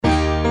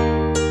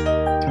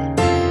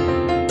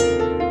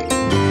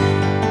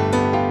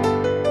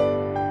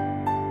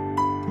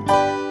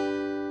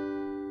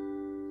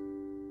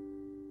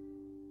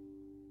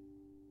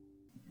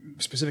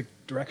specific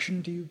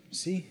direction do you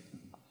see?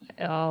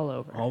 All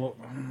over.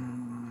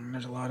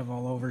 There's a lot of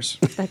all overs.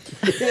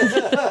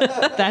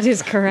 That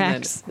is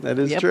correct. That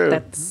is true.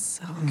 That's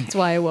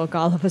why I woke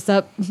all of us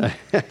up.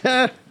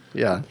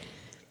 Yeah.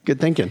 Good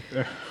thinking.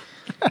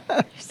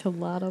 There's a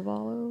lot of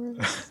all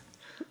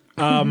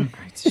over.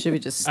 Should we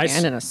just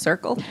stand in a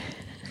circle?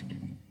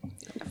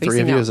 Three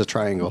of you out. is a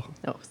triangle.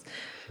 No.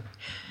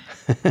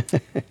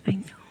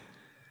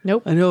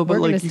 Nope. I know, but We're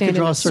like gonna you stand could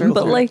draw in a a circle.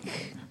 But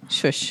like,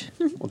 shush.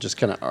 We'll just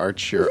kind of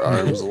arch your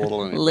arms a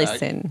little. In your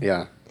Listen. back.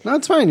 Yeah. No,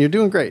 it's fine. You're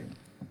doing great.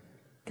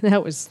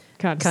 That was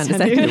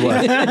condescending. It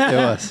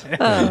was.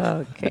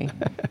 Oh, okay.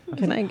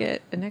 Can I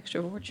get an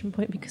extra fortune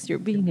point because you're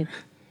being a...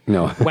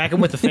 No. Whack him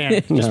with the fan.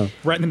 Just No.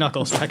 right in the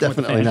knuckles. Whack him with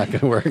the Definitely fan. not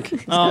going to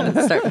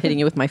work. Start hitting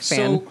you with my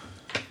fan. So,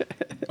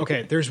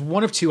 okay, there's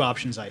one of two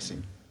options I see.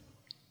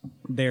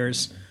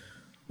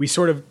 We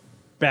sort of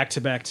back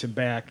to back to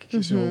back,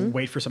 so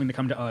wait for something to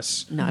come to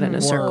us. Not in a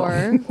circle.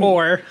 Or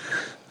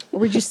Or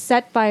we just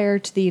set fire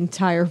to the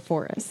entire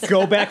forest.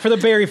 go back for the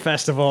berry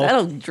festival.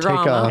 That'll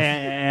draw Take off. off.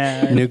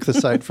 And Nuke the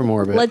site from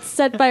orbit. Let's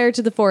set fire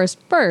to the forest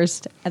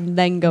first and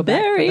then go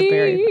back for the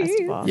berry Berries.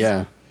 festival.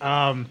 Yeah.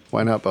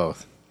 Why not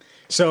both?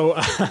 so,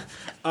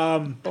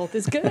 Both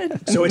is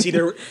good. so it's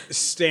either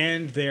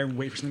stand there and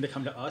wait for something to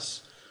come to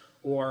us,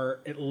 or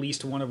at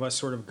least one of us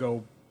sort of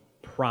go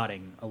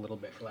prodding a little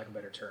bit, for lack of a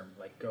better term,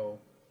 like go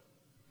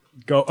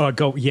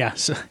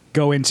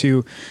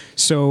into.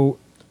 So,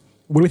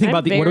 what do we think I'm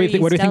about the what do we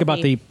think very about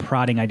the stealthy.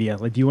 prodding idea?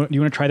 Like, do you want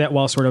to try that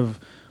while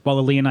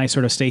Lily and I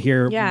sort of stay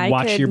here, Yeah, I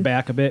watch could. your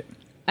back a bit?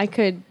 I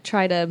could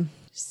try to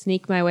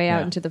sneak my way out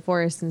Yeah. into the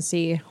forest and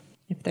see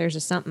if there's a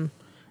something.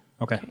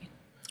 Okay.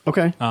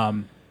 Okay.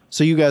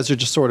 So you guys are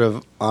just sort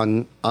of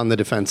on the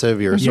defensive.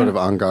 You're sort of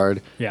on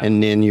guard. Yeah. And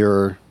Nin,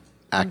 you're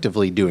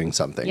actively doing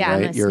something, Yeah, right?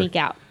 I'm gonna You're, sneak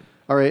out.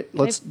 All right.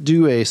 Let's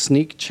do a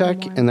sneak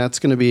check, and that's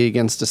going to be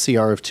against a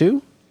CR of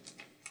 2.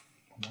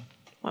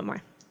 One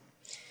more.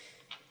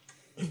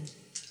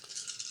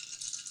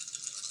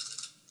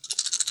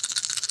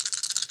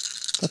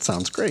 That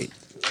sounds great.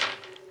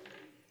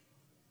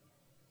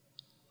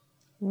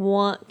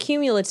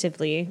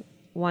 Cumulatively,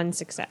 one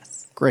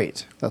success.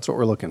 Great. That's what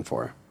we're looking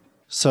for.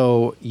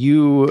 So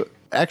you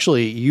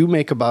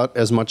make about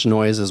as much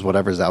noise as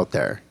whatever's out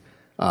there,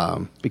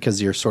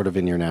 because you're sort of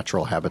in your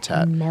natural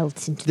habitat.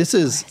 Melt into This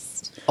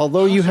is,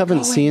 although you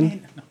haven't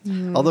seen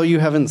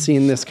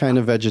this kind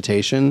of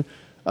vegetation,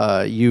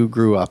 you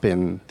grew up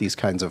in these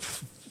kinds of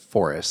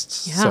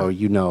forests, Yeah. so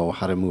you know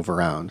how to move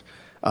around.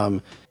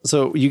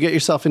 So you get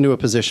yourself into a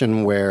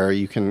position where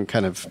you can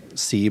kind of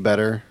see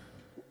better,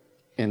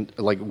 and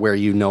like where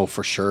you know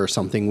for sure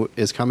something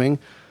is coming,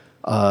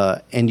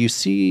 and you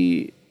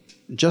see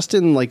just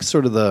in like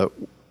sort of the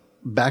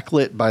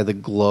backlit by the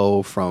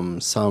glow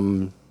from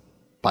some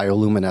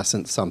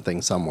bioluminescent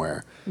something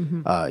somewhere.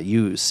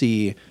 You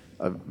see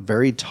a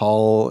very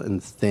tall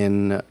and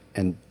thin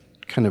and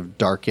kind of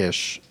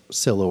darkish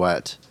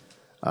silhouette.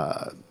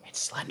 It's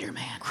Slender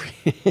Man.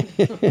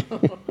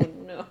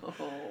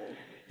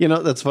 You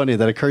know, that's funny.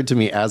 That occurred to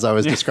me as I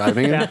was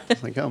describing it. I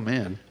was like, oh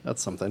man,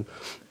 that's something.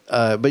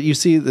 But you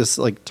see this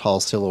like tall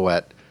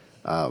silhouette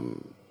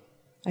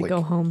I like,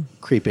 go home.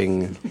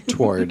 creeping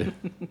toward.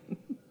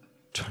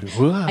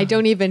 I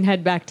don't even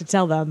head back to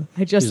tell them.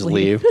 I just Just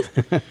leave.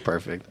 leave.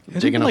 Perfect.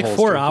 It's been like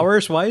 4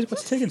 hours.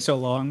 What's taking so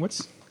long?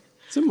 Is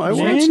it my It's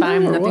watch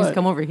time or that these what?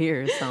 come over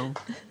here, so...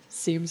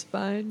 Seems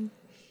fine.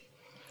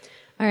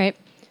 All right.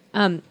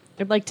 I'd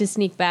like to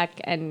sneak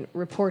back and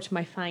report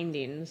my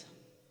findings.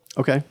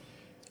 Okay.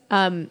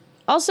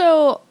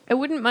 Also, I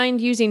wouldn't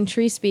mind using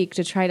tree speak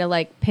to try to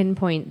like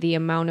pinpoint the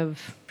amount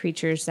of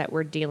creatures that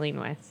we're dealing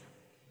with.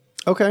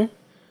 Okay.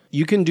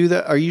 You can do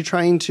that. Are you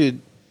trying to,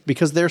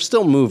 because they're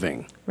still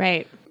moving.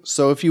 Right.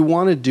 So if you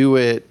want to do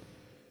it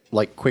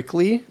like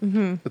quickly,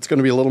 it's going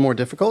to be a little more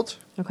difficult,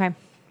 Okay.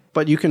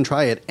 but you can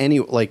try it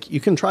you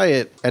can try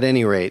it at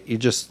any rate. You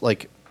just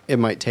like, it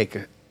might take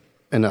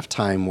enough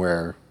time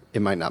where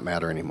it might not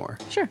matter anymore.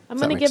 Sure. I'm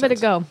Does that going to make give it a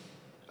sense?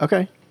 go.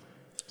 Okay.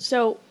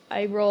 So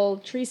I roll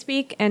tree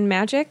speak and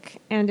magic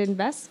and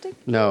investing.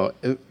 No,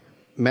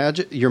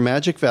 your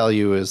magic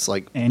value is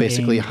like And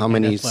basically aim how and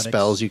many athletics.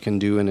 spells you can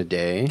do in a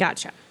day.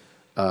 Gotcha.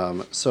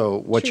 So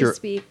what Tree you're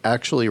speak.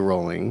 actually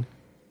rolling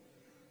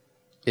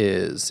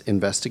is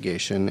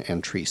investigation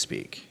and tree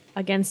speak.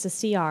 Against a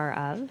CR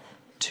of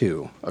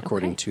 2,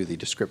 according Okay. to the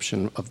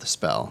description of the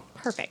spell.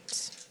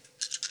 perfect.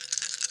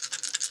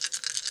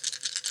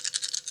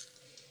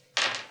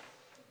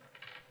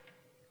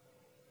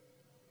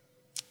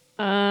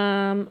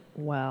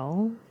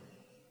 Well,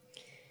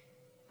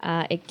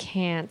 it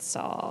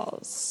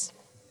cancels.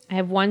 I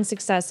have one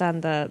success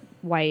on the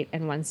white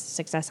and one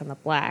success on the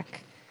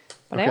black,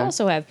 but I Okay.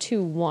 also have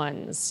 2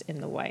 1s in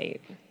the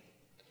white.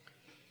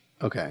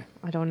 Okay.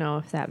 I don't know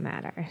if that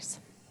matters.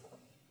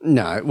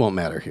 No, it won't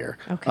matter here.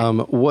 Okay.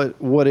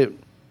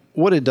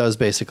 What it does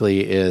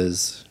basically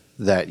is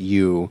that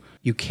you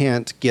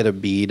can't get a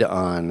bead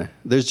on.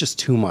 There's just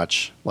too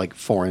much like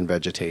foreign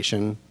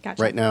vegetation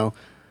Gotcha. right now,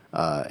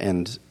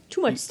 and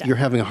Too much stuff. you're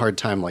having a hard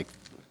time like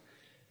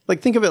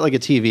like think of it like a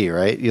TV,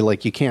 right?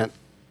 You can't,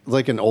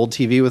 like an old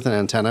TV with an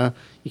antenna,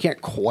 you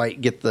can't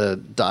quite get the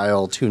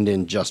dial tuned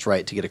in just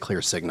right to get a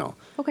clear signal.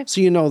 Okay.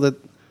 So you know that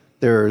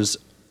there's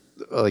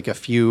like a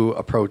few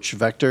approach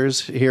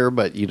vectors here,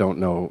 but you don't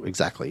know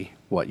exactly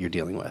what you're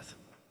dealing with.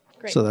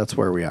 Great. So that's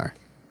where we are.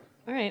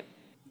 All right.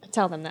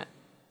 Tell them that.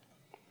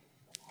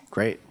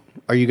 Great.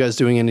 Are you guys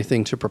doing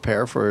anything to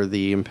prepare for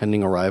the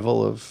impending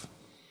arrival of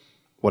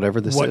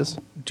whatever this is?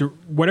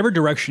 Whatever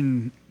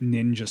direction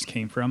Nin just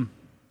came from,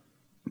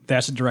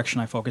 that's the direction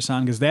I focus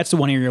on because that's the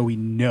one area we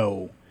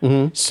know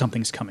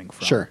something's coming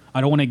from. Sure.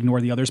 I don't want to ignore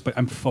the others, but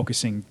I'm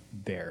focusing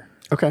there.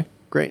 Okay,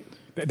 great.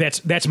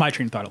 That's my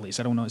train of thought, at least.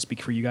 I don't want to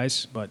speak for you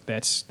guys, but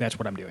that's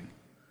what I'm doing.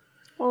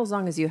 Well, as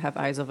long as you have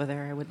eyes over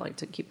there, I would like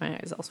to keep my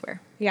eyes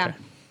elsewhere. Yeah. Okay.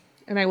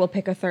 And I will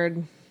pick a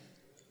third.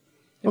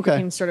 If Okay. we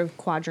can sort of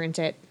quadrant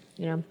it,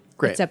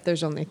 Great. Except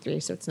there's only 3,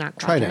 so it's not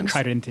Trident.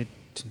 quadrant.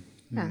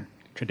 Trident.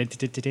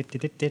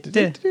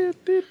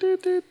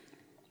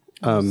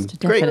 Great.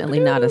 Definitely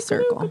not a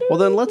circle. Well,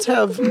 then let's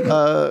have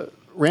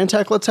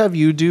Rantak. Let's have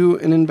you do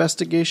an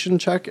investigation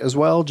check as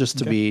well, just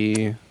to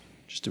be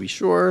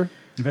sure.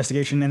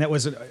 Investigation, and that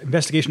was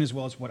investigation as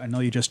well as what I know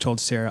you just told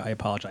Sarah. I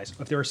apologize.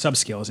 If there are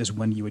subscales, is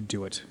when you would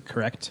do it,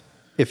 correct?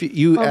 If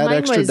you Well, add mine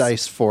extra was-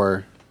 dice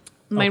for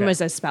Mine Okay.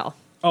 was a spell.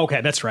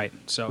 Okay, that's right.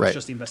 So right, it's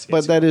just the investigation.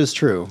 but that is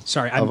true.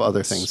 sorry, of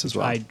other things as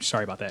well.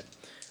 Sorry about that.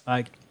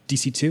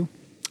 DC 2,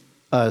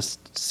 CR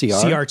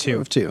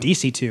CR2, of 2.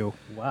 DC 2.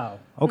 Wow.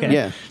 Okay.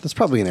 Yeah, that's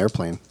probably an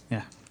airplane.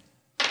 Yeah.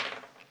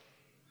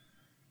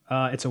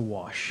 It's a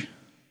wash.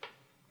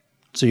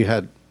 So you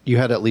had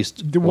at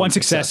least The one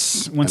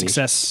success on each.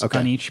 success Okay.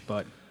 on each,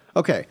 but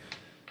Okay,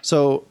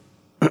 so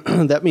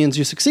that means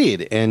you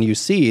succeed, and you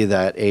see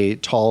that a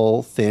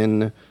tall,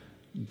 thin,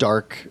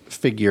 dark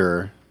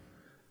figure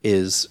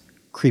is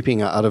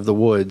creeping out of the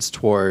woods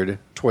toward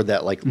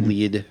that like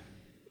lead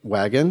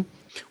wagon.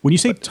 when you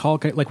say tall,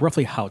 like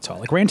roughly how tall?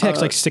 Like Rantak's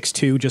like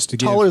 6'2", just to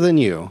Taller give. than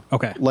you.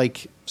 Okay.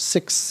 Like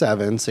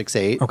 6'7",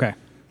 6'8". Okay.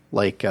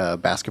 Like a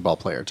basketball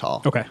player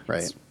tall. Okay.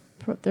 Right.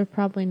 They're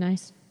probably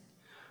nice.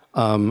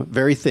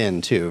 Very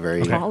thin too.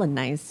 Very Tall and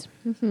nice.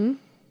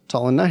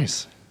 tall and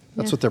nice.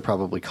 That's Yeah. what they're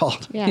probably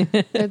called. Yeah,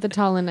 they're the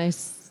tall and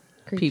nice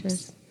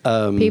creatures.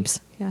 Peeps. Peeps.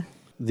 Yeah.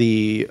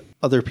 The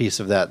other piece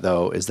of that,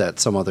 though, is that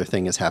some other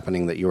thing is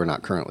happening that you are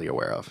not currently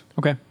aware of.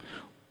 Okay.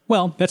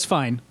 Well, that's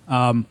fine.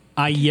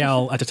 I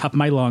yell at the top of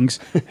my lungs,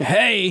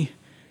 "Hey!"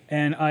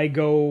 and I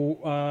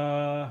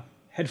go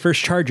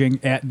headfirst charging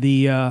at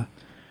the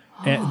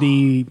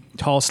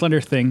tall,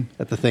 slender thing.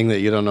 At the thing that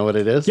you don't know what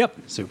it is? Yep.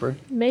 Super.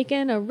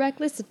 Making a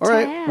reckless attack. All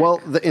right.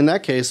 Well, in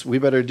that case, we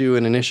better do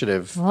an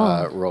initiative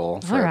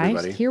roll for All right,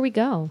 everybody. here we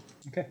go.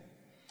 Okay.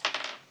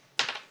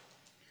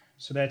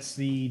 So that's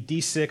the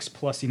D6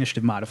 plus the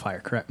initiative modifier,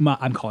 correct?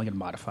 I'm calling it a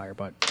modifier,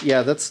 but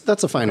Yeah,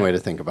 that's a fine way to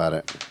think about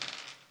it.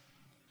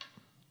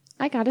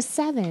 I got a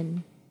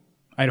 7.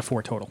 I had a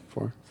 4 total.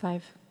 4,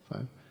 5.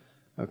 5.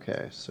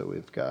 Okay, so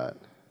we've got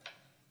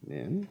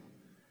Nin,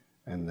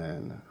 and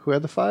then who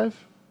had the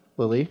 5?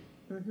 Lily.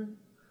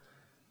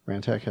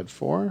 Rantak had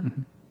 4.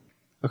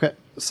 Okay,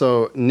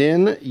 so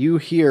Nin, you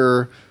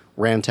hear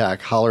Rantak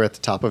holler at the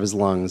top of his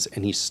lungs,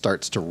 and he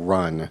starts to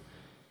run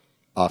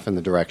off in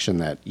the direction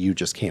that you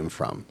just came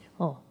from.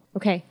 Oh,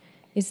 okay.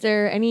 Is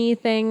there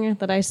anything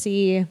that I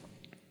see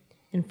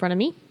in front of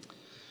me?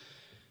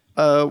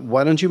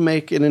 Why don't you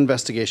make an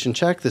investigation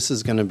check? This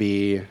is going to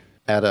be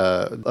at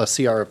a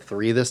CR of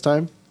 3 this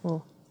time.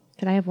 Oh,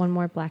 could I have one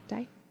more black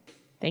die?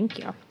 Thank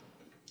you.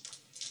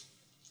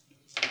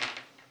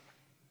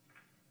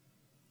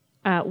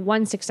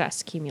 1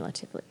 success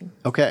cumulatively.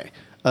 Okay.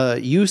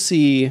 You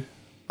see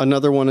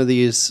another one of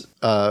these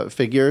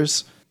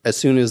figures. As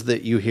soon as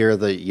that you hear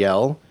the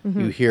yell,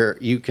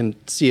 you can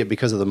see it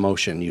because of the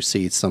motion. You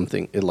see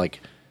something, it like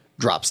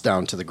drops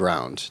down to the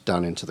ground,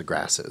 down into the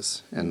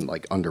grasses and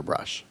like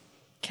underbrush.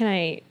 Can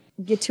I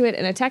get to it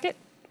and attack it?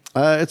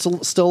 It's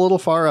still a little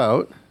far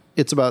out.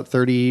 It's about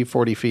 30,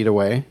 40 feet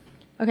away.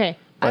 Okay.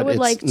 But I would it's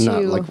like to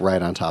not like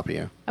right on top of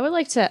you. I would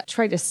like to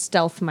try to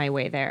stealth my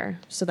way there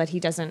so that he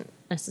doesn't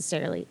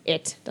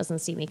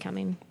see me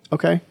coming.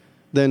 Okay.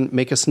 Then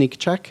make a sneak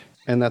check,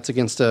 and that's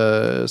against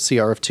a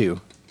CR of 2.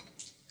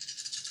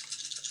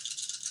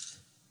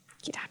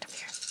 Get out of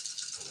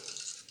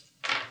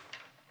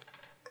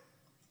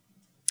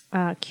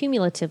here.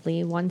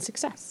 Cumulatively, 1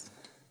 success.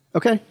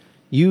 Okay.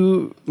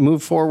 You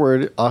move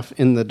forward off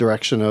in the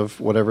direction of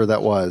whatever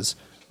that was,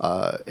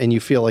 and you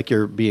feel like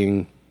you're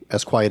being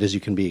as quiet as you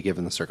can be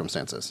given the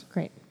circumstances.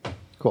 Great.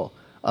 Cool.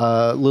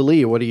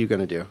 Lily, what are you going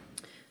to do?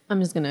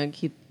 I'm just going to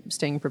keep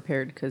staying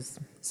prepared because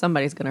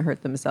somebody's going to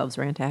hurt themselves,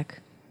 Rantak.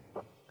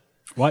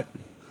 What?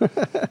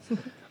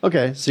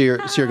 Okay, so you're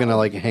going to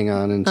like hang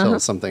on until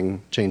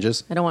something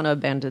changes. I don't want to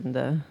abandon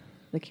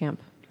the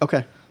camp.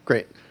 Okay,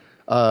 great.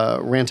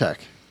 Rantak,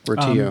 we're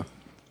to you.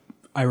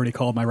 I already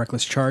called my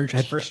reckless charge,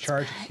 headfirst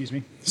charge, excuse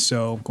me.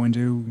 So going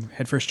to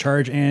headfirst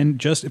charge and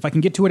just, if I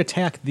can get to it,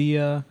 attack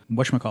the,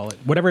 whatchamacallit,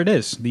 whatever it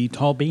is, the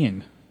tall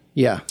being.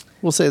 Yeah,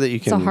 we'll say that you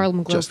can a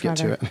Harlem just get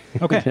to it.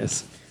 Globetrotter. Okay. It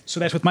is. So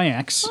that's with my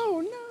axe.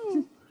 Oh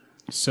no!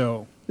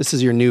 So This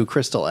is your new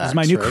crystal axe. this is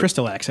my new right?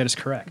 crystal axe. That is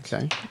correct.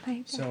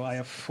 Okay. So I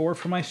have 4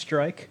 for my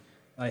strike.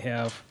 I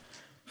have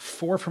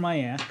 4 for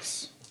my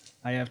axe.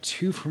 I have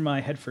 2 for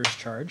my head first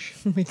charge.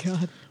 Oh my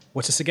god.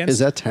 What's this against? Is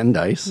that 10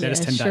 dice? That is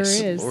 10 sure dice.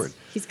 Is. Lord.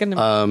 He's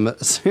gonna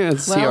It's CR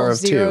of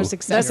 2. 0 That's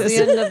successes.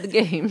 the end of the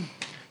game.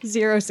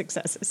 0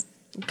 successes.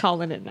 I'm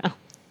calling it now.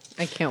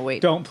 I can't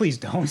wait. Please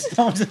don't.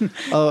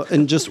 Don't.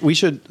 And just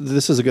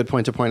this is a good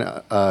point to point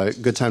out,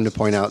 good time to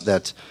point out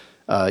that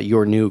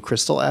your new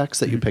crystal axe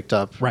that you picked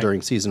up Right.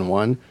 during season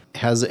 1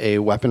 has a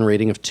weapon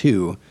rating of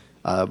 2,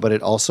 but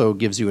it also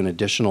gives you an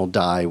additional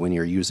die when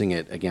you're using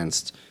it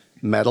against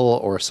metal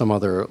or some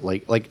other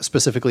like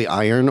specifically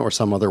iron or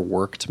some other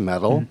worked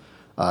metal.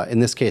 In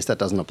this case, that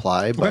doesn't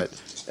apply, but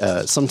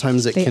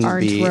sometimes it They can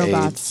aren't be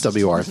robots. a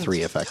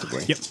WR3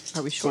 effectively. Yep.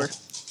 Are we sure?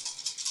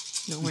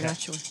 No, we're not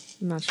sure.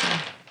 I'm not sure.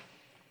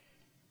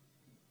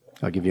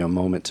 I'll give you a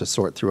moment to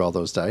sort through all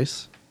those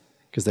dice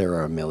because there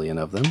are a million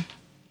of them. 1,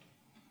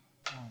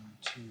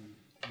 2,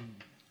 3,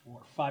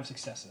 4, 5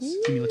 successes.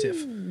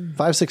 Cumulative.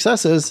 5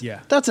 successes.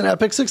 Yeah. That's an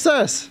epic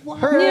success.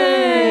 Hooray!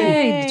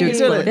 Hey, did you You did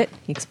explode it. it?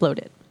 You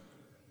exploded.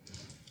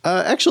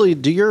 Actually,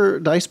 do your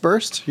dice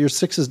burst? Your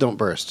 6s don't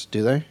burst,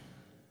 do they?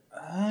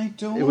 I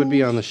don't It would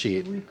be on the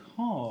sheet.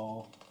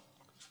 recall.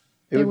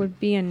 It would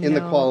be a in the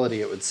no.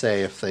 quality. It would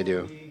say if they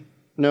do.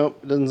 Nope,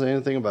 it doesn't say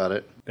anything about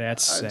it.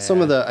 That's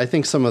sad. I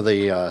think some of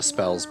the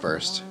spells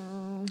burst.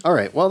 All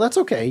right, well that's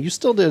okay. You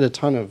still did a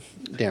ton of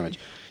damage.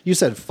 You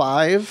said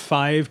 5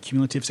 5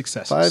 cumulative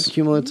successes. 5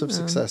 cumulative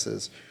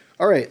successes.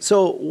 All right,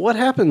 so what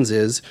happens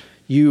is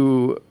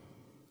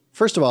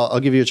first of all, I'll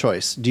give you a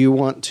choice. Do you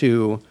want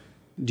to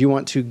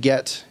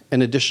get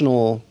an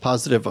additional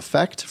positive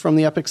effect from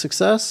the epic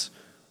success,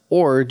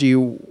 or do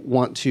you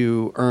want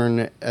to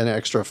earn an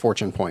extra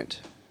fortune point?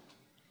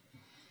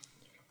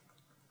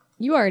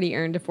 You already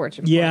earned a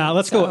fortune Yeah, point,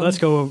 let's so- go. Let's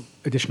go.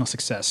 Additional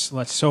success.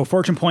 So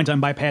fortune point.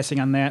 I'm bypassing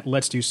on that.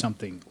 Let's do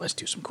something. Let's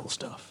do some cool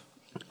stuff.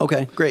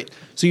 Okay, great.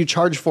 So you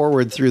charge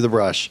forward through the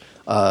brush.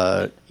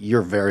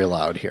 You're very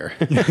loud here.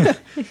 He's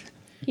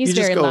You just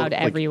very go, loud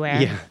like, everywhere.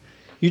 Yeah.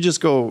 You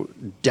just go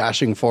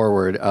dashing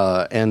forward,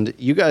 and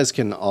you guys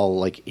can all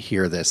like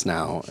hear this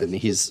now. And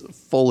he's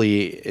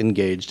fully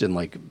engaged in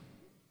like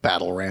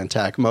battle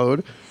rantack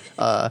mode.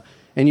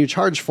 And you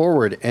charge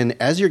forward, and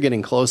as you're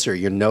getting closer,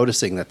 you're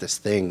noticing that this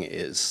thing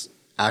is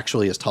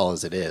actually as tall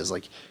as it is.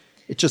 Like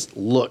it just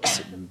looks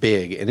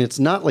big, and it's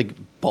not like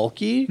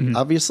bulky,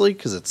 obviously,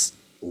 because it's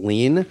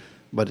lean,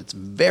 but it's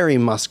very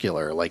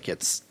muscular. Like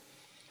it's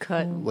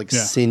Cut. like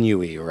Yeah.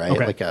 sinewy, right?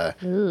 Okay.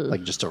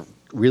 Like just a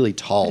really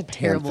tall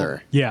terrible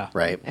panther. Yeah.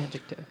 Right.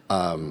 Adjective.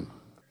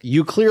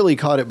 You clearly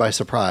caught it by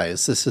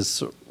surprise. This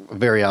is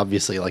very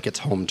obviously like its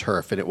home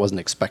turf, and it wasn't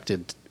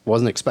expecting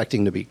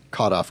to be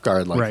caught off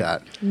guard like Right.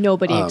 that.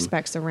 Nobody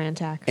expects a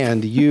rantack.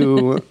 And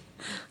you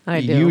I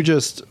do. you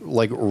just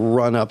like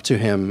run up to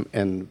him,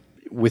 and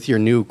with your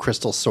new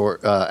crystal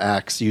sword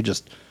axe, you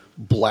just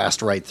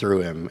blast right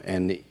through him,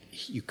 and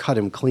you cut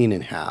him clean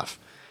in half,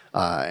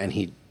 and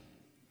he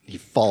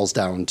falls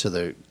down to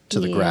the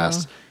Yeah.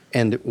 grass.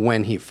 And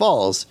when he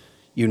falls,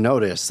 you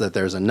notice that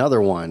there's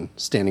another one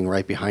standing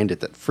right behind it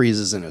that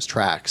freezes in his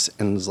tracks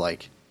and is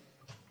like,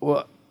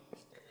 "What?"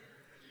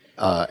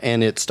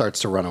 And it starts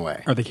to run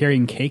away. Are they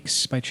carrying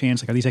cakes by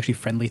chance? Like, are these actually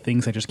friendly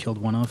things I just killed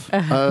one of?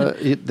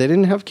 They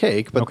didn't have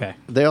cake, but Okay.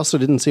 they also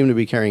didn't seem to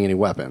be carrying any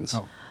weapons.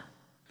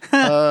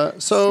 Oh.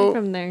 So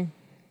From there.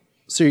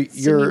 So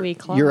your sinewy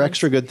claws. your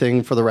extra good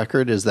thing for the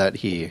record is that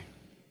he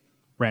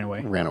Ran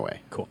away. ran away.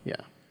 Cool. Yeah.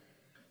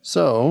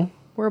 So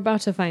We're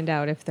about to find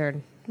out if they're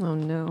Oh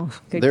no.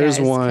 good there's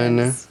guys, one.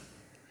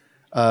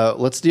 'cause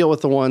Let's deal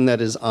with the one that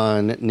is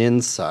on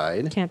Nin's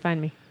side. Can't find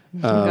me.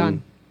 I'm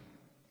gone.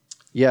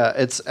 Yeah,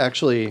 it's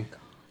actually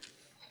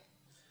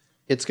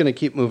it's going to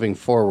keep moving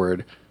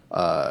forward,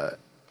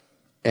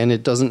 and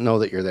it doesn't know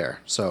that you're there.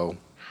 So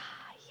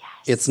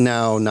it's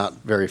now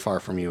not very far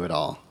from you at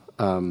all.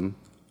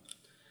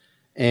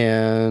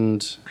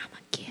 And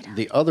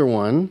the other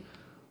one,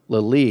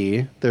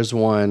 Lily, there's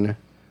one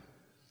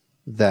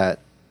that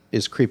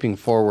is creeping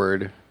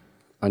forward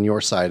on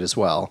your side as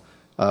well.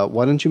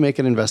 Why don't you make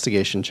an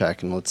investigation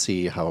check and let's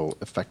see how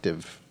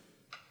effective.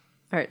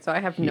 All right, so I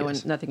have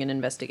Yes. nothing in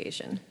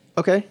investigation.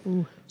 Okay.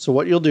 So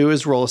what you'll do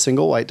is roll a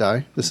single white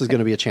die. This is going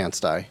to be a chance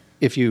die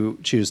if you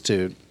choose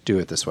to do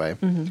it this way.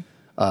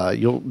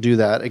 You'll do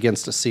that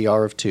against a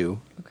CR of 2.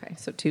 Okay,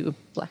 so 2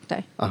 black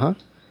die.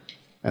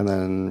 And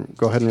then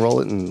go ahead and roll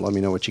it and let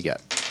me know what you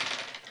get.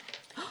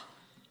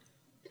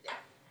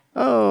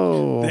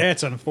 Oh.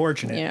 That's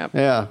unfortunate. Yeah.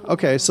 Yeah.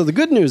 Okay. So the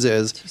good news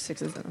is 2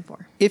 6s and a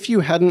 4. if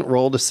you hadn't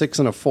rolled a 6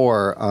 and a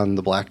 4 on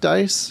the black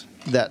dice,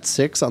 that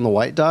 6 on the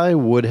white die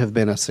would have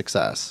been a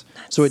success.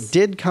 So it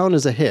did count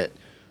as a hit,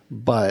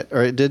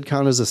 or it did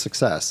count as a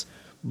success,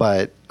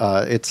 but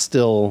it's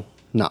still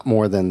not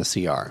more than the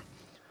CR.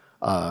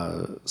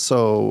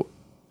 So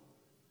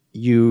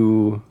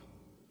you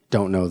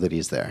don't know that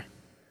he's there.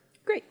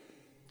 Great.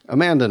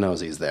 Amanda knows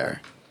he's there.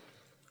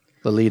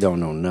 Lily don't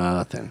know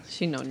nothing.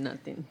 She know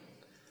nothing.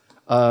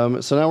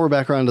 So now we're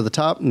back around to the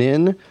top.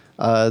 Nin,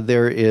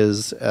 there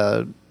is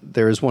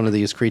one of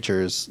these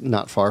creatures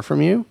not far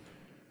from you.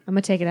 I'm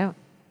gonna take it out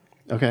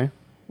Okay.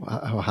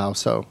 How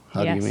so?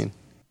 How do you Yes. mean?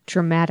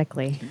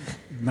 dramatically.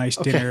 Nice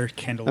dinner,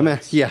 candle.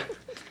 Yeah.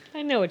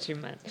 I know what you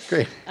meant.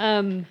 Great.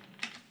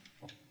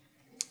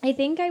 I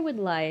think I would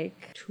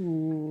like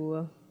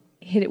to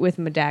hit it with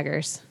my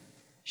daggers.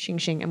 Shing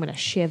shing. I'm gonna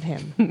shiv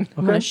him.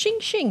 I'm gonna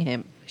shing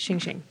him. Shing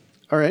shing.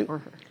 All right.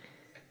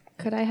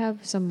 Could I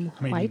have some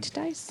mean, white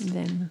dice?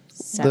 Then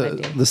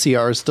 70. The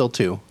CR is still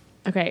 2.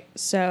 Okay,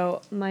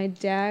 so my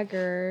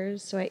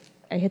daggers. So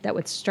I hit that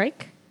with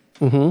strike.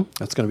 That's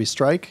going to be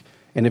strike.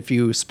 And if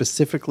you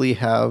specifically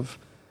have,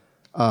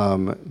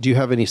 do you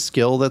have any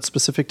skill that's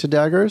specific to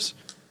daggers?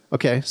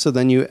 Okay, so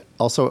then you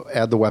also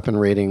add the weapon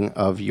rating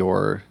of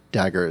your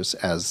daggers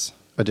as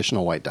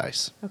additional white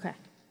dice. Okay.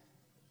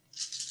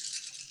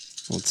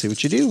 Let's see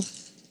what you do.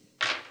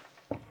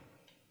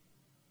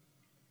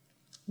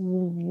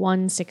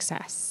 1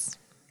 success.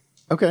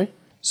 Okay.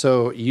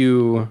 So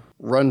you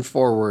run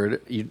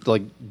forward, you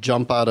like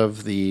jump out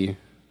of the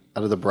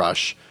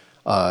brush,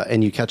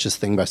 and you catch this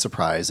thing by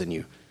surprise, and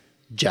you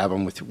jab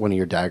him with one of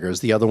your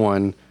daggers. The other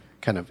one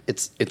kind of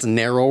it's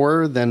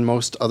narrower than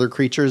most other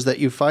creatures that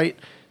you fight,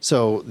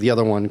 so the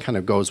other one kind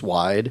of goes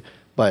wide,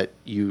 but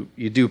you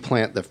do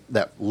plant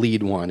that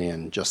lead one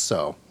in just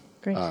so.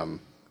 Great.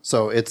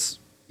 So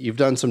you've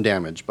done some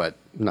damage, but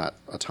not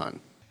a ton.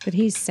 But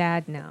he's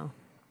sad now.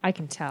 I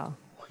can tell.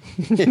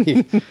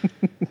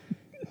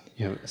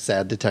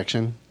 Sad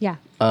detection. Yeah.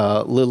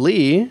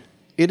 Lily,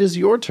 it is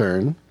your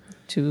turn.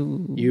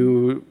 to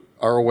You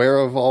are aware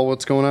of all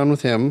what's going on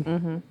with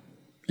him.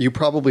 You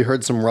probably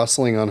heard some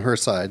rustling on her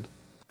side,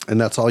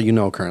 and that's all you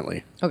know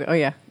currently. okay. Oh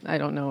yeah, I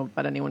don't know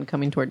about anyone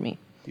coming toward me.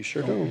 You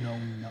sure don't.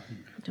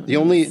 The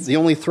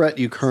only threat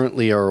you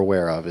currently are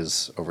aware of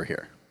is over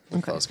here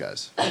with those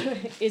guys.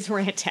 Is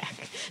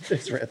Rantak.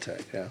 It's rat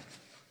attack, yeah.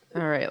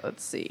 All right,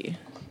 let's see.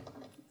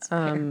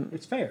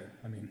 It's fair.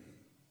 I mean,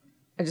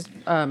 I just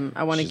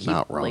I want to She's keep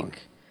not wrong. like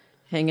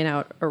hanging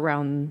out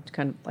around.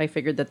 Kind of, I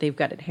figured that they've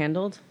got it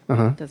handled.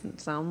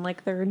 Doesn't sound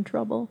like they're in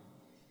trouble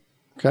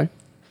Okay,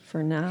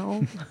 for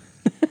now.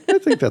 I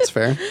think that's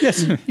fair.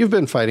 Yes, you've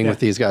been fighting with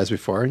these guys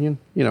before. You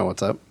know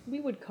what's up.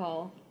 We would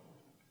call.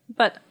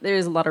 But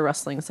there's a lot of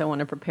rustling, so I want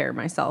to prepare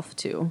myself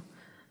to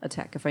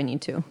attack if I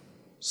need to.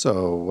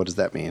 So what does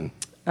that mean?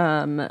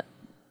 I'd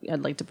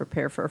like to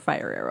prepare for a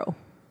fire arrow.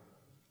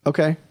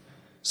 Okay.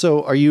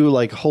 So are you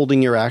like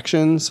holding your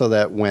action so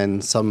that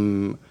when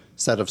some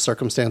set of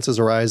circumstances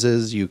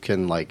arises, you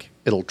can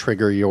it'll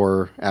trigger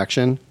your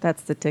action?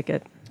 That's the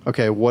ticket.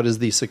 Okay. What is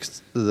the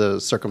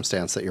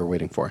circumstance that you're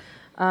waiting for?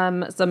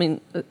 So I mean,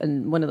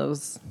 one of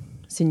those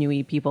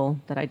sinewy people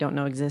that I don't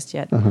know exist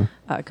yet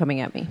coming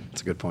at me.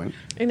 That's a good point.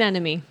 An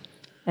enemy.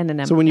 And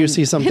then So when you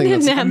see something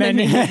that's Anemone.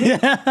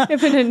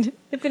 if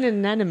an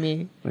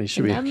anemone. Well, you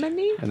should be-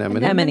 Anemone?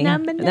 Anemone.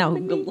 Anemone. Now,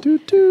 Do,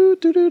 do,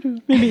 do, do,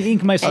 do. maybe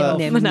ink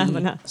myself.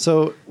 Phenomena.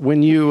 So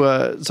when you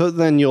so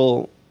then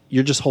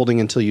you're just holding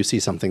until you see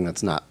something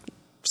that's not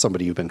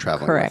somebody you've been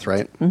traveling Correct.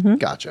 with, right?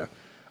 Gotcha.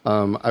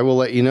 I will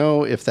let you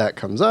know if that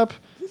comes up,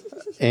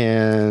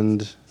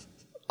 and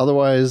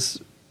otherwise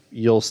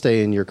you'll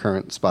stay in your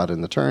current spot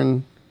in the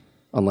turn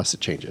unless it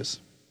changes.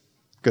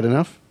 Good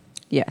enough?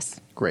 yes.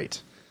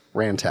 Great.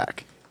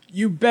 Rantak.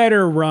 You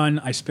better run.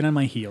 I spin on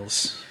my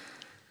heels.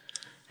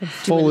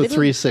 Full of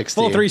 360.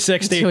 Full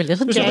 360. Do a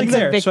little There's dance nothing of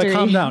there, so I victory.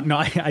 calm down. No,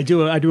 I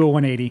do a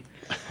 180.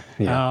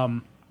 Yeah.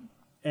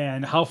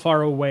 And how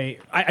far away?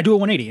 I do a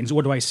 180. And so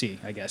what do I see?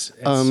 I guess.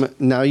 It's-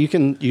 Now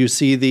you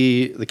see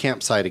the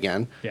campsite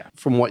again. Yeah.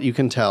 From what you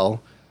can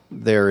tell,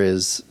 there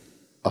is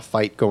a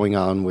fight going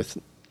on with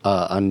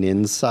on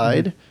Nin's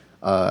side,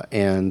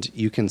 and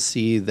you can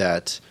see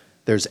that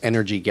there's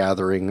energy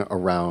gathering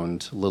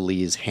around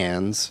Lily's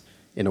hands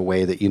in a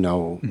way that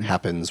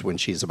happens when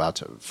she's about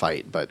to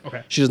fight, but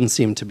Okay. she doesn't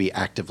seem to be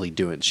actively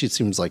doing it. She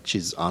seems like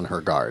she's on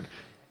her guard.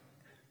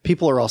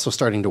 People are also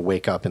starting to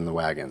wake up in the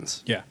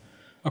wagons. Yeah.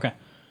 Okay.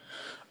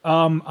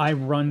 I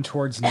run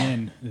towards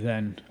Nin.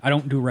 Then I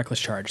don't do a reckless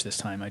charge this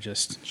time. I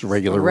just Just a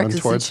regular run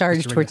Recklessly towards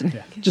charged just a towards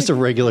regular, yeah, just a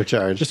regular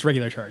charge. just a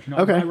regular charge. No,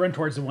 Okay. I run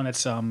towards the one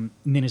that's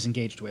Nin is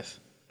engaged with.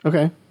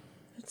 Okay.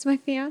 That's my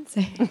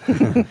fiance.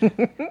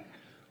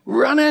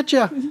 Run at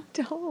ya.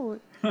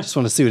 Don't. Just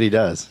want to see what he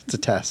does. It's a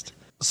test.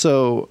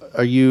 So,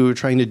 are you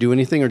trying to do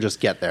anything or just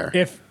get there?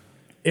 If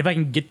I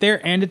can get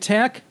there and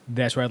attack,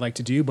 that's what I'd like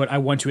to do. But I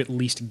want to at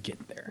least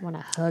get there. I want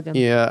to hug him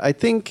Yeah, I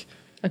think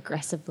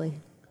aggressively.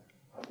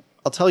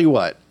 I'll tell you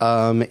what.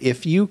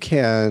 If you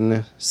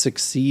can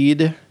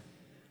succeed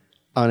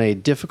on a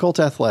difficult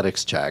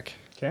athletics check,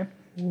 Okay.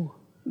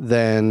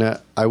 then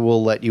I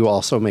will let you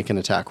also make an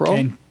attack roll.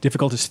 And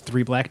difficult is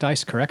 3 black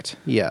dice, correct?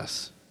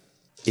 Yes.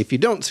 If you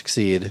don't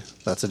succeed,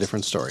 that's a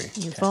different story.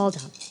 You fall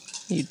down.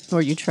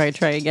 you try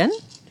again.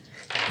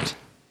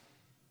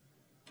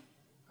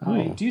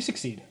 I do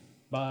succeed.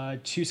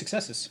 2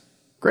 successes.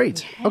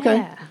 Great.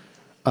 Okay.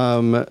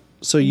 Yeah.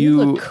 So You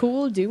look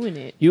cool doing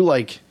it.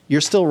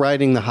 you're still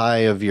riding the high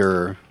of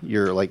your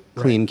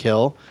clean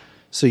kill.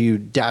 So you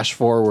dash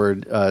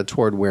forward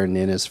toward where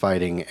Nin is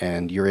fighting,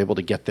 and you're able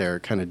to get there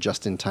kind of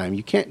just in time.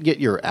 You can't get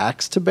your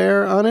axe to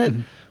bear on it,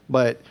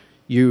 but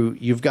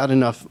you've got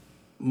enough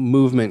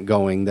movement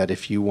going that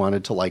if you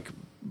wanted to like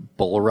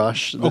bull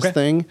rush this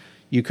thing,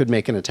 you could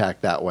make an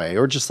attack that way,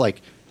 or just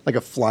like a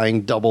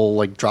flying double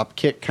like drop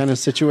kick kind of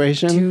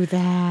situation. Do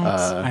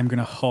that. I'm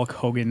gonna Hulk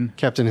Hogan.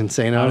 Captain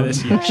Insano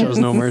this, yeah. shows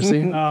no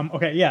mercy.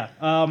 Okay, yeah.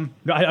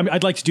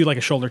 I'd like to do like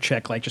a shoulder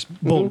check, like just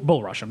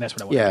bull rush him. That's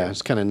what I want. Yeah, to do.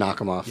 just kind of knock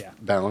him off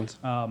balance.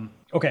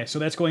 Okay, so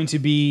that's going to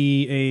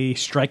be a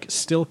strike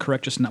still,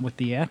 correct? Just not with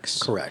the axe.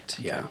 Correct.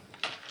 Yeah.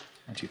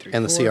 1, 2, 3,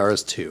 And the 4. CR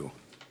is 2.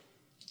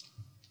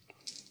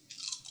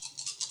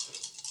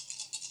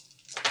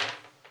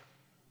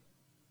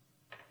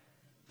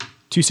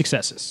 2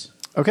 successes.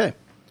 Okay.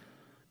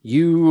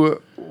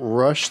 You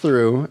rush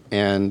through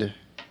and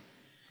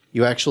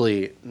you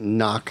actually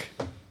knock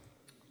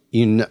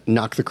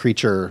the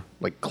creature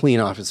like clean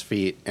off his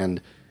feet,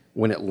 and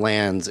when it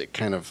lands it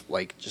kind of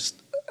like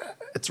just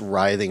it's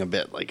writhing a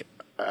bit like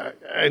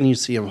and you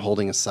see him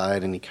holding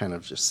aside, and he kind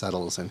of just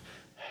settles, and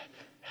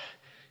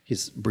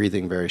he's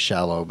breathing very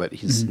shallow, but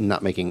he's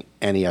not making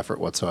any effort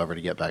whatsoever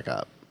to get back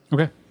up.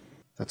 Okay.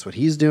 That's what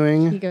he's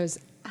doing. He goes,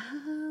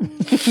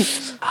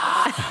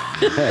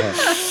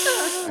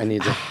 I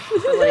need to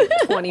For like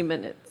 20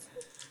 minutes.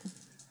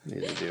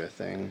 do a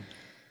thing.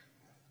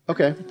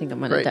 Okay. I think I'm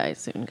going to die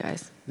soon,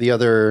 guys. The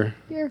other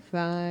 "You're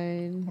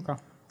fine." Okay.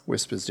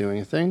 wisp is doing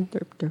a thing.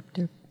 Derp, derp,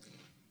 derp.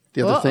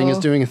 The other thing is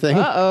doing a thing.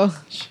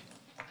 Uh-oh.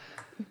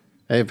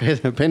 Hey,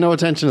 pay no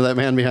attention to that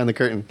man behind the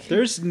curtain.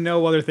 There's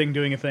no other thing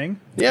doing a thing.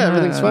 Yeah,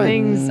 everything's fine.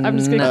 Things. I'm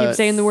just going to keep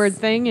saying the word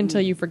thing until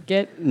you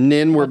forget.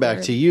 Nin, we're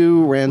back to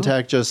you.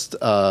 Rantak just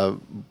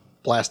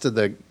blasted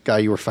the guy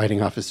you were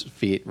fighting off his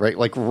feet.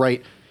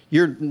 Right.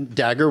 Your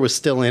dagger was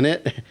still in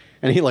it,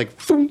 and he like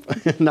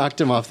thump,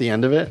 knocked him off the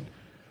end of it.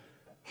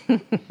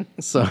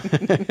 So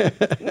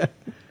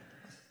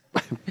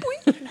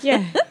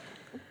Yeah.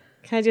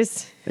 Can I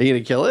just... are you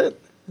gonna kill it?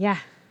 Yeah.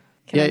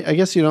 Yeah, I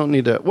guess you don't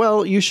need to.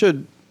 Well, you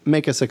should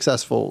make a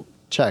successful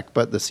check,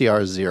 but the CR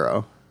is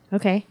 0.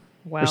 Okay.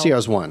 Well. Or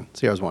CR's 1.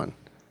 CR's 1.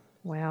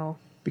 Well.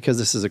 Because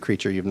this is a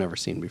creature you've never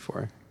seen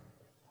before.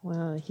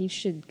 Well, he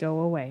should go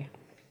away.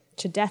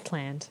 To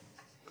Deathland.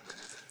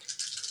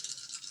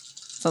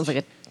 Sounds like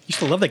a Used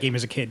to love that game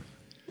as a kid.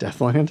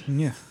 Deathland?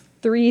 Yeah.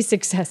 3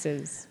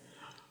 successes.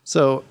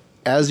 So,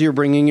 as you're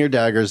bringing your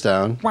daggers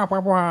down,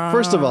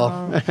 first of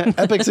all,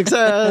 epic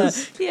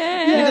success.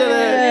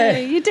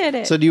 Yay! You did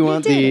it. So, do you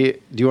want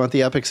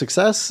the epic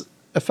success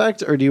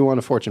effect, or do you want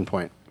a fortune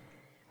point?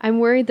 I'm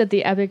worried that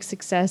the epic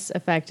success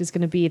effect is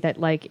going to be that,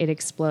 like, it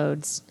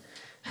explodes.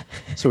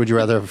 So, would you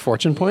rather have a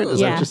fortune point? Is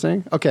that Yeah. what you're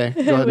saying? Okay,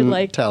 go I ahead would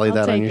and tally I'll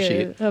that on take your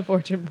sheet. a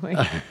fortune point.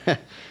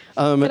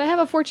 Can I have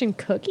a fortune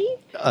cookie?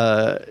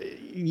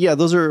 Yeah,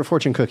 those are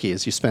fortune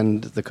cookies. You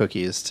spend the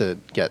cookies to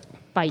get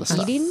By the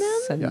stuff. eating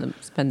them?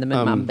 spend them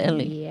in my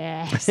belly.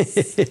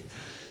 Yes.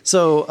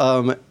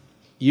 So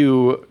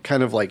you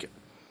kind of like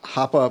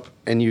hop up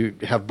and you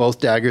have both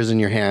daggers in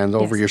your hand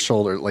over Yes. your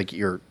shoulder, like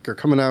you're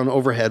coming down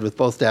overhead with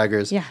both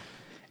daggers. Yeah.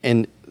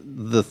 And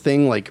the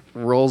thing like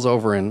rolls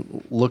over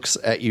and looks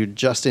at you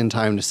just in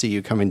time to see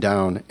you coming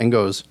down and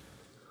goes,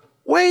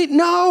 "Wait,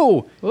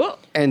 no!" Oh.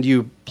 And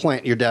you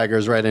plant your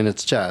daggers right in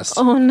its chest.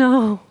 Oh,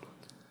 no.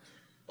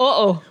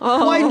 Uh-oh.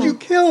 Why'd you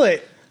kill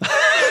it?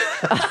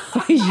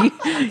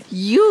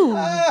 You.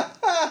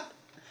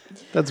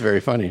 That's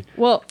very funny.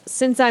 Well,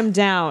 since I'm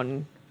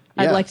down,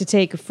 I'd Yeah. like to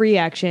take a free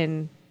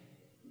action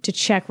to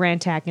check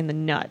Rantak in the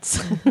nuts.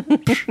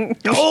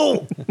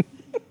 Oh!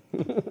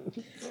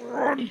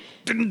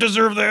 Didn't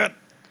deserve that.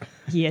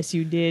 Yes,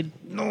 you did.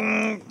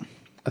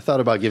 I thought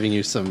about giving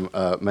you some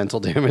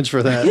mental damage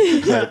for that,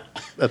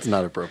 but that's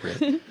not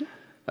appropriate.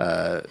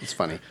 It's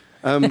funny.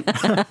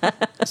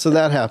 So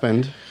that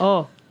happened.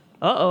 Oh.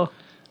 Uh-oh.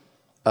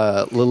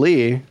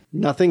 Lily,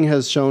 nothing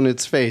has shown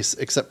its face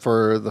except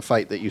for the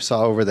fight that you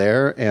saw over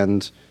there,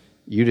 and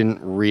you didn't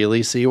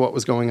really see what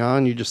was going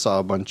on. You just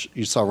saw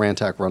you saw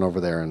Rantak run over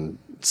there and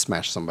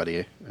smash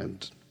somebody,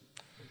 and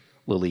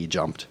Lily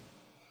jumped.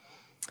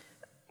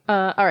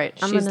 All right.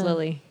 She's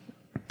Lily.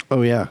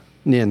 Oh yeah,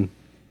 Nin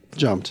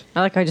jumped. I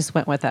like I just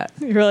went with that.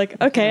 You're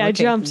like, okay, I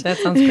Okay, jumped. that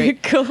sounds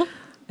great. Cool.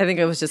 I think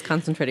I was just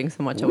concentrating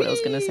so much on what I was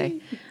going to say.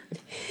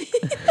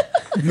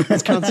 I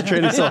was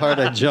concentrating so hard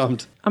I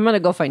jumped. I'm going to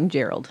go find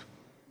Gerald.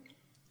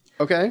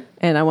 Okay.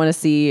 And I want to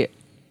see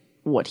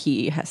what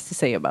he has to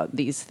say about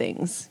these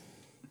things.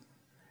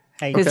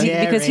 Hey,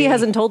 Because he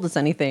hasn't told us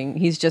anything.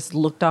 He's just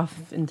looked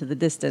off into the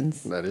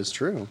distance. That is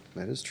true.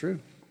 That is true.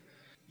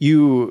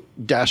 You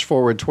dash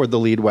forward toward the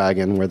lead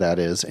wagon where that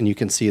is, and you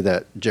can see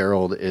that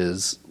Gerald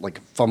is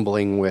like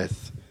fumbling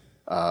with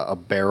a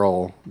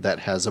barrel that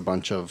has a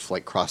bunch of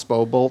like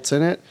crossbow bolts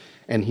in it,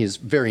 and he's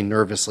very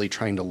nervously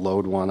trying to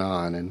load one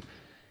on.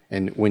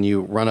 And when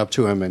you run up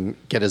to him and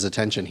get his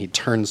attention, he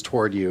turns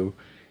toward you,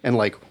 and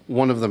like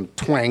one of them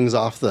twangs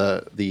off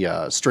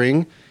the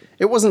string.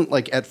 It wasn't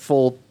like at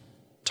full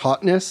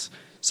tautness,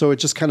 so it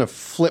just kind of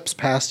flips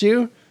past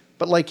you.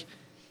 But like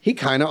he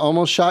kind of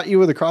almost shot you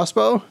with a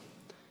crossbow.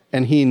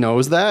 And he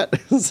knows that.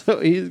 So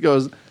he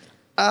goes,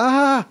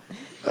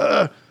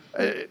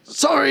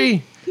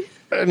 sorry.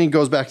 And he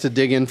goes back to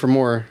dig in for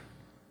more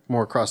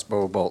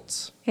crossbow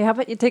bolts. Hey, how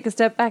about you take a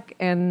step back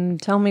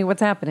and tell me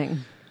what's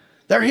happening?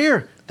 They're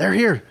here. They're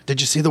here.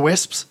 Did you see the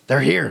wisps? They're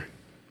here.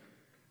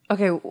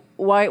 Okay,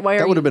 why are That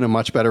you... would have been a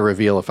much better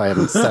reveal if I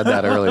hadn't said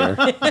that earlier,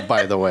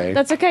 by the way.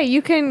 That's okay.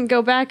 You can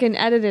go back and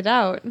edit it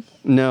out.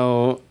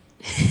 No.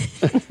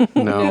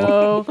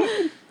 No.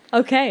 Oh.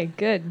 Okay,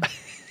 good.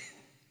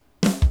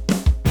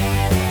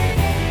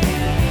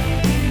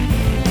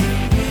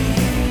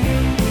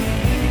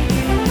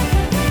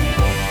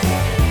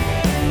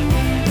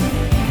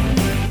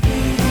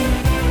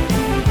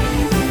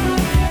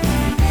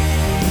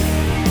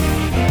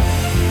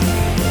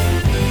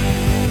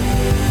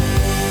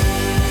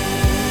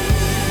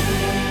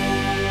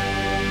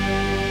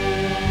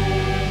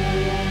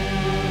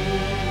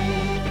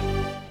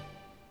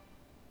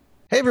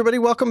 Hey, everybody.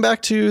 Welcome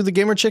back to the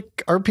Gamer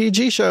Chick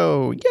RPG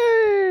show.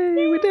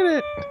 Yay! We did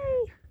it.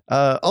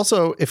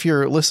 Also, if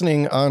you're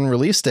listening on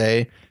release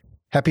day,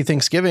 happy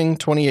Thanksgiving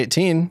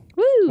 2018.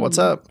 Woo! What's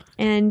up?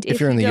 And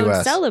if you're in you the don't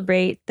US.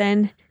 celebrate,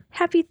 then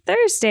happy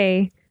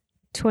Thursday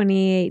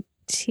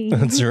 2018.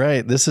 That's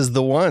right. This is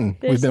the one.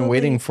 There's We've been only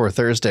waiting for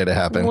Thursday to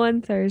happen.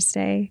 One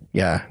Thursday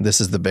Yeah,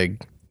 this is the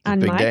big on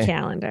big my day.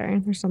 calendar.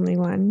 There's only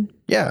one.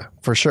 Yeah,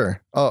 for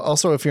sure.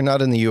 Also, if you're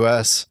not in the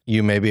US,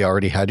 you maybe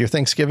already had your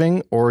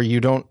Thanksgiving or you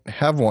don't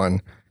have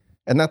one.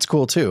 And that's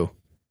cool too.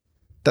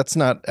 That's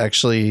not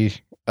actually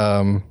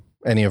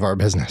any of our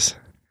business.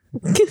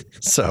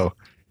 So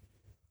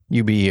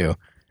you be you.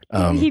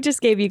 He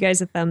just gave you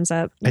guys a thumbs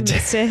up. You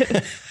missed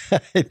it.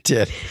 I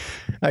did.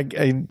 I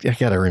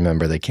got to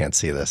remember they can't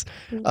see this.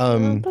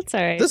 Well, that's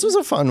all right. This was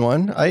a fun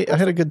one. I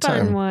had a good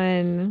time. Fun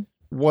one.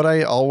 What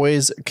I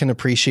always can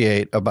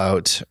appreciate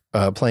about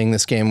playing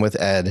this game with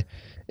Ed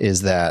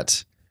is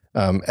that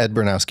Ed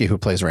Bernowski, who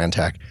plays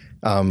Rantak,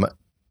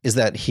 is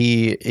that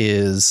he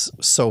is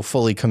so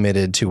fully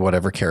committed to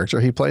whatever character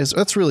he plays.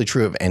 That's really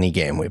true of any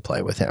game we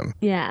play with him.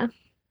 Yeah.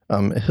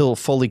 He'll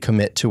fully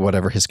commit to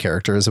whatever his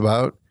character is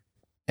about,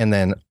 and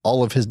then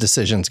all of his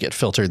decisions get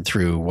filtered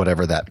through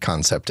whatever that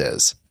concept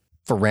is.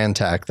 For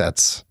Rantak,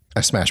 that's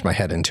I smash my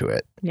head into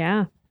it,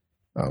 Yeah.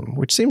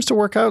 which seems to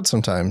work out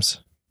sometimes.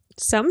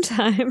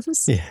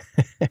 Sometimes. Yeah.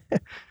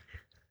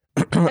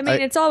 I mean,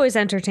 it's always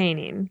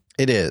entertaining.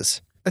 It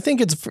is. I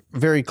think it's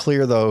very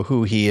clear, though,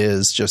 who he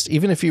is. Just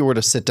even if you were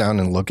to sit down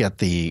and look at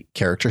the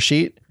character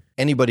sheet,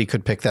 anybody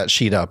could pick that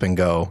sheet up and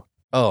go,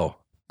 oh,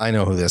 I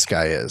know who this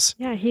guy is.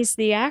 Yeah, he's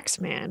the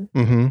Axeman.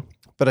 Mm-hmm.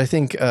 But I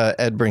think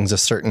Ed brings a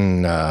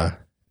certain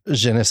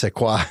je ne sais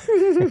quoi,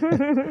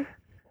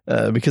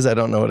 because I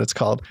don't know what it's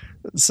called.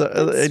 So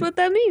That's what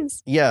that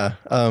means. yeah,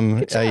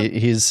 job.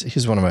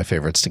 he's one of my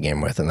favorites to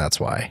game with, and that's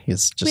why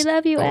he's just We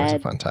love you, always Ed. a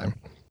fun time.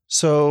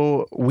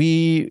 So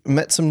we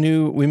met a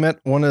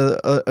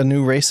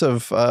new race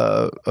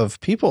of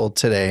people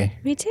today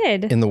We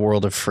did. in the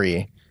world of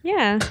free.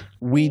 Yeah.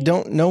 We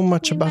don't know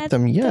much We about met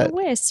them yet. The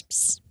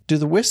Wisps. Do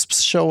the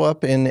Wisps show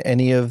up in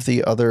any of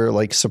the other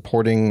like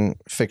supporting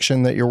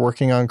fiction that you're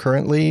working on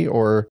currently,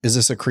 or is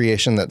this a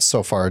creation that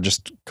so far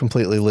just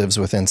completely lives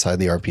with inside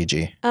the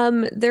RPG?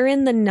 They're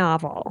in the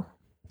novel.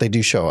 They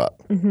do show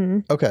up. Hmm.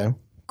 Okay,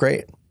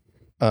 great.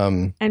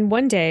 And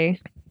one day,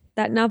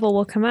 that novel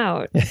will come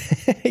out.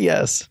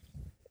 Yes,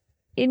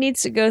 It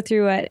needs to go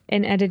through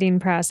an editing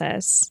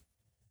process.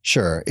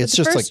 sure. It's The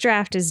just first like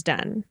draft is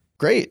done,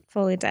 great.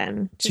 fully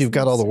done. So you've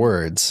got all the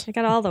words. I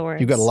got all the words.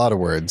 You've got a lot of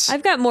words.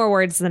 I've got more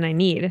words than I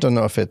need. Don't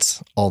know if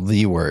it's all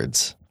the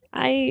words.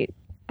 I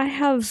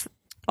have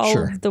all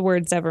Sure. of the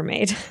words ever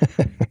made.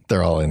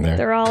 They're all in there.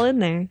 They're all in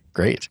there.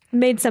 Great.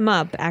 Made some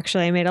up,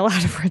 actually. I made a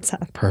lot of words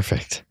up.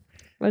 Perfect.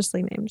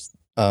 Mostly names.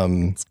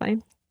 Um, It's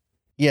fine.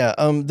 yeah.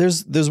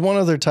 There's one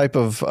other type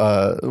of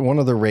one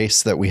other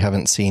race that we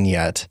haven't seen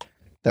yet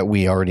that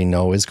we already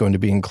know is going to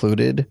be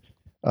included.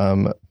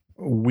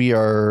 We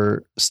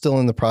are still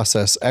in the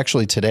process.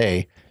 Actually,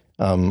 today,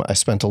 I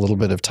spent a little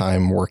bit of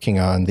time working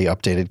on the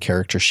updated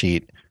character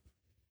sheet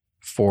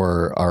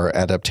for our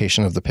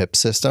adaptation of the PIP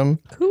system,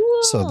 Cool.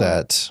 so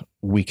that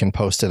we can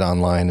post it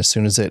online as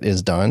soon as it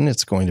is done.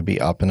 It's going to be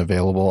up and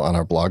available on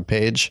our blog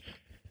page.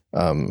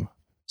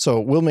 So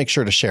we'll make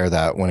sure to share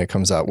that when it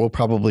comes out. We'll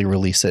probably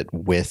release it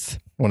with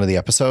one of the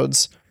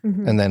episodes,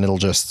 Mhm. and then it'll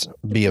just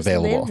be Just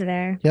available. live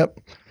there. Yep.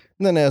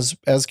 And then as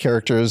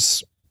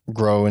characters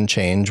grow and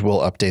change, we'll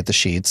update the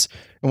sheets,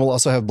 and we'll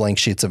also have blank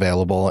sheets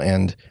available.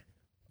 And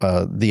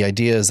the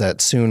idea is that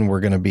soon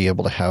we're going to be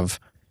able to have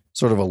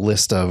sort of a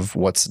list of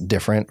what's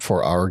different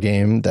for our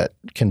game that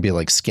can be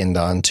like skinned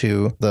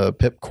onto the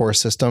PIP core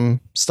system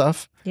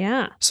stuff,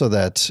 Yeah. so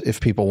that if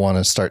people want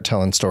to start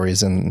telling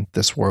stories in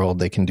this world,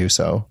 they can do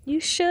so. You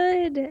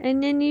should.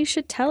 And then you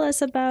should tell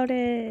us about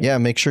it. Yeah,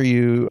 make sure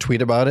you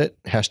tweet about it.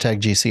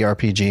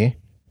 #GCRPG.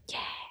 Yeah.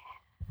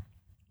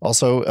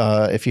 Also,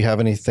 if you have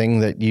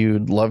anything that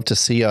you'd love to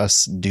see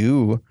us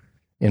do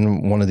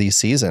in one of these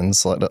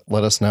seasons, let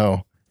us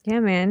know. Yeah,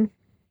 man.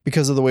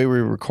 Because of the way we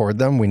record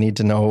them, we need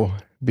to know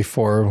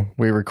before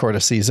we record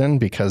a season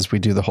because we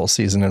do the whole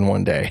season in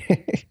one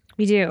day.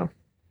 We do.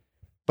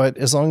 But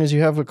as long as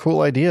you have a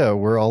cool idea,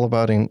 we're all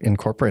about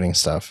incorporating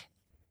stuff.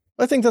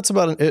 I think that's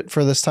about it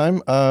for this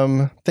time.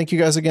 Thank you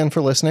guys again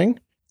for listening.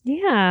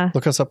 Yeah.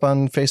 Look us up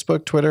on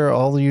Facebook, Twitter,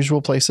 all the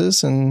usual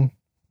places. And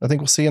I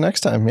think we'll see you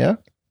next time. Yeah.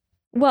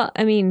 Well,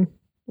 I mean,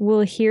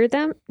 we'll hear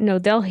them. No,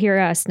 they'll hear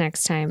us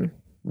next time.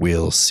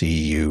 We'll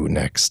see you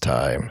next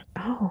time.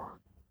 Oh.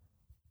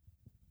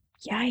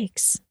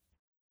 Yikes.